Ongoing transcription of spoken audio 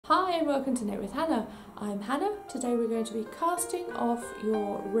Hi and welcome to Knit with Hannah. I'm Hannah. Today we're going to be casting off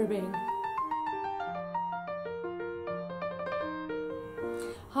your ribbing.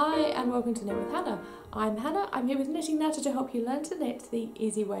 Hi and welcome to Knit with Hannah. I'm Hannah. I'm here with Knitting Natter to help you learn to knit the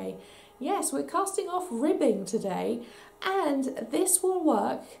easy way. Yes, we're casting off ribbing today, and this will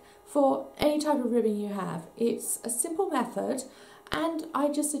work for any type of ribbing you have. It's a simple method, and I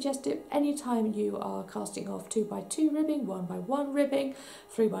just suggest it anytime you are casting off 2x2 ribbing, 1x1 ribbing,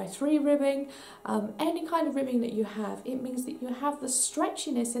 3x3 ribbing, any kind of ribbing that you have. It means that you have the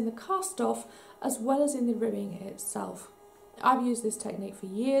stretchiness in the cast off as well as in the ribbing itself. I've used this technique for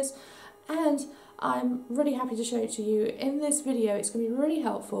years and I'm really happy to show it to you in this video. It's going to be really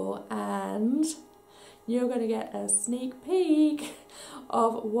helpful and you're going to get a sneak peek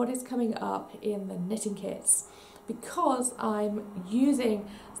of what is coming up in the knitting kits, because I'm using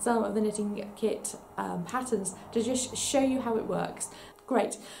some of the knitting kit patterns to just show you how it works.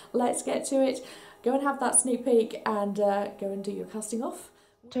 Great, let's get to it. Go and have that sneak peek and go and do your casting off.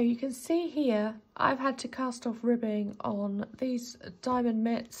 So you can see here I've had to cast off ribbing on these diamond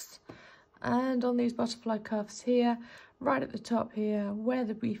mitts and on these butterfly cuffs here. Right at the top here where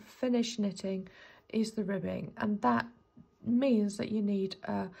we finish knitting is the ribbing, and that means that you need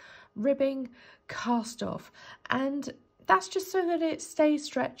a ribbing cast off, and that's just so that it stays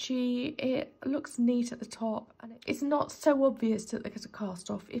stretchy, it looks neat at the top, and it's not so obvious that there's a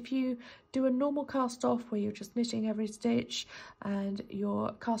cast off. If you do a normal cast off where you're just knitting every stitch and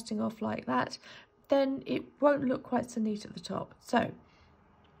you're casting off like that, then it won't look quite so neat at the top. So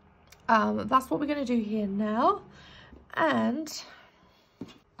that's what we're going to do here now, and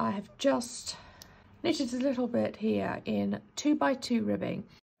I have just knitted a little bit here in 2x2 ribbing.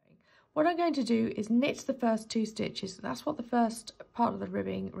 What I'm going to do is knit the first 2 stitches. That's what the first part of the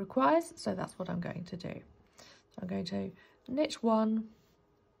ribbing requires, so that's what I'm going to do. So I'm going to knit 1,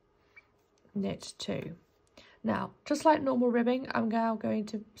 knit 2. Now, just like normal ribbing, I'm now going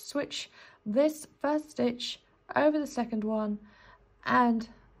to switch this first stitch over the second one, and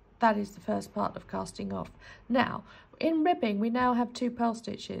that is the first part of casting off. Now, in ribbing, we now have 2 purl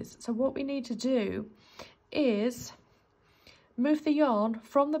stitches, so what we need to do is move the yarn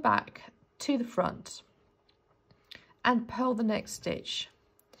from the back to the front and purl the next stitch.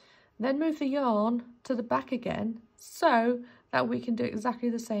 Then move the yarn to the back again so that we can do exactly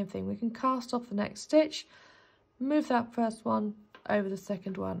the same thing. We can cast off the next stitch, move that first one over the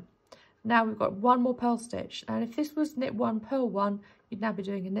second one. Now we've got 1 more purl stitch, and if this was knit 1 purl 1, you'd now be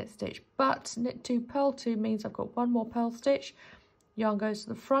doing a knit stitch, but knit 2 purl 2 means I've got 1 more purl stitch. Yarn goes to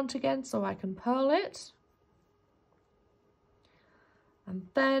the front again so I can purl it. And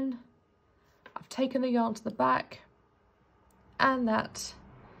then I've taken the yarn to the back, and that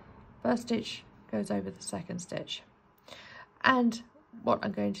first stitch goes over the second stitch. And what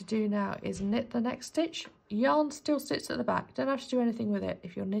I'm going to do now is knit the next stitch. Yarn still sits at the back, don't have to do anything with it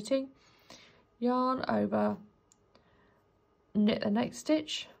if you're knitting. Yarn over, knit the next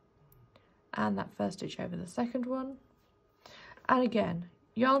stitch, and that first stitch over the second one. And again,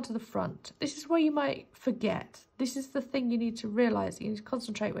 yarn to the front. This is where you might forget. This is the thing you need to realise, you need to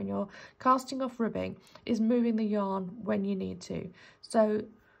concentrate when you're casting off ribbing, is moving the yarn when you need to. So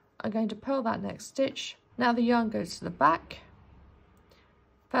I'm going to purl that next stitch. Now the yarn goes to the back,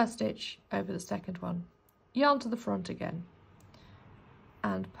 first stitch over the second one, yarn to the front again,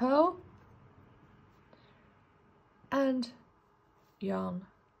 and purl, and yarn,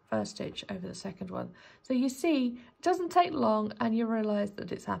 first stitch over the second one. So you see, it doesn't take long and you realise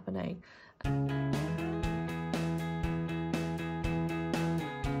that it's happening.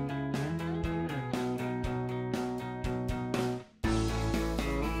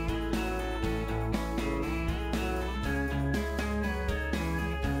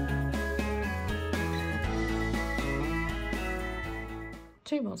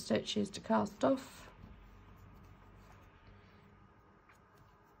 Two more stitches to cast off.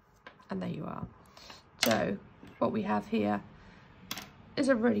 And there you are. So what we have here is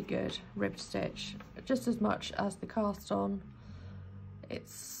a really good ribbed stitch, just as much as the cast on.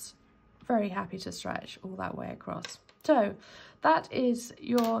 It's very happy to stretch all that way across. So that is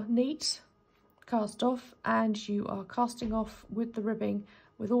your neat cast off, and you are casting off with the ribbing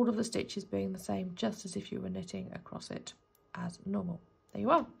with all of the stitches being the same, just as if you were knitting across it as normal. There you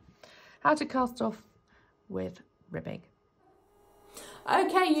are. How to cast off with ribbing.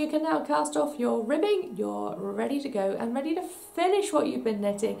 Okay, you can now cast off your ribbing, you're ready to go and ready to finish what you've been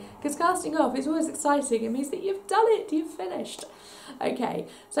knitting, because casting off is always exciting. It means that you've done it, you've finished. Okay,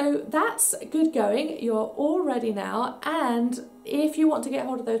 so that's good going, you're all ready now, and if you want to get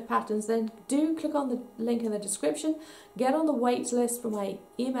hold of those patterns, then do click on the link in the description, get on the wait list for my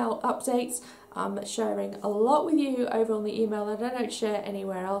email updates. I'm sharing a lot with you over on the email that I don't share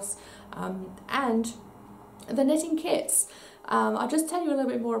anywhere else, and the knitting kits. I'll just tell you a little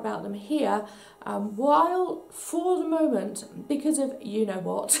bit more about them here. While for the moment, because of you know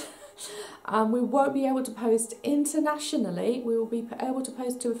what, we won't be able to post internationally. We will be able to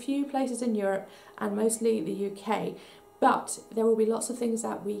post to a few places in Europe and mostly the UK, but there will be lots of things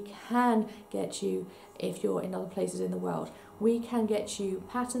that we can get you if you're in other places in the world. We can get you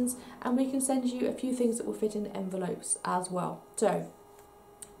patterns and we can send you a few things that will fit in envelopes as well. So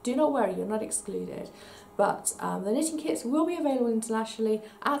do not worry, you're not excluded. But the knitting kits will be available internationally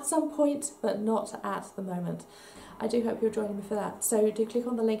at some point, but not at the moment. I do hope you're joining me for that. So do click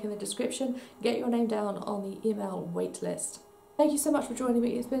on the link in the description, get your name down on the email wait list. Thank you so much for joining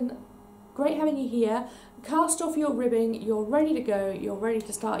me. It's been great having you here. Cast off your ribbing, you're ready to go, you're ready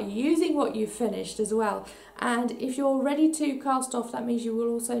to start using what you've finished as well. And if you're ready to cast off, that means you will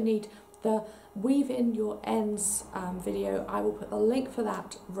also need the weave in your ends video. I will put the link for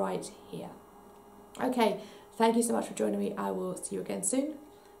that right here. Okay, thank you so much for joining me. I will see you again soon.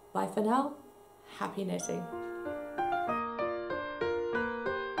 Bye for now. Happy knitting.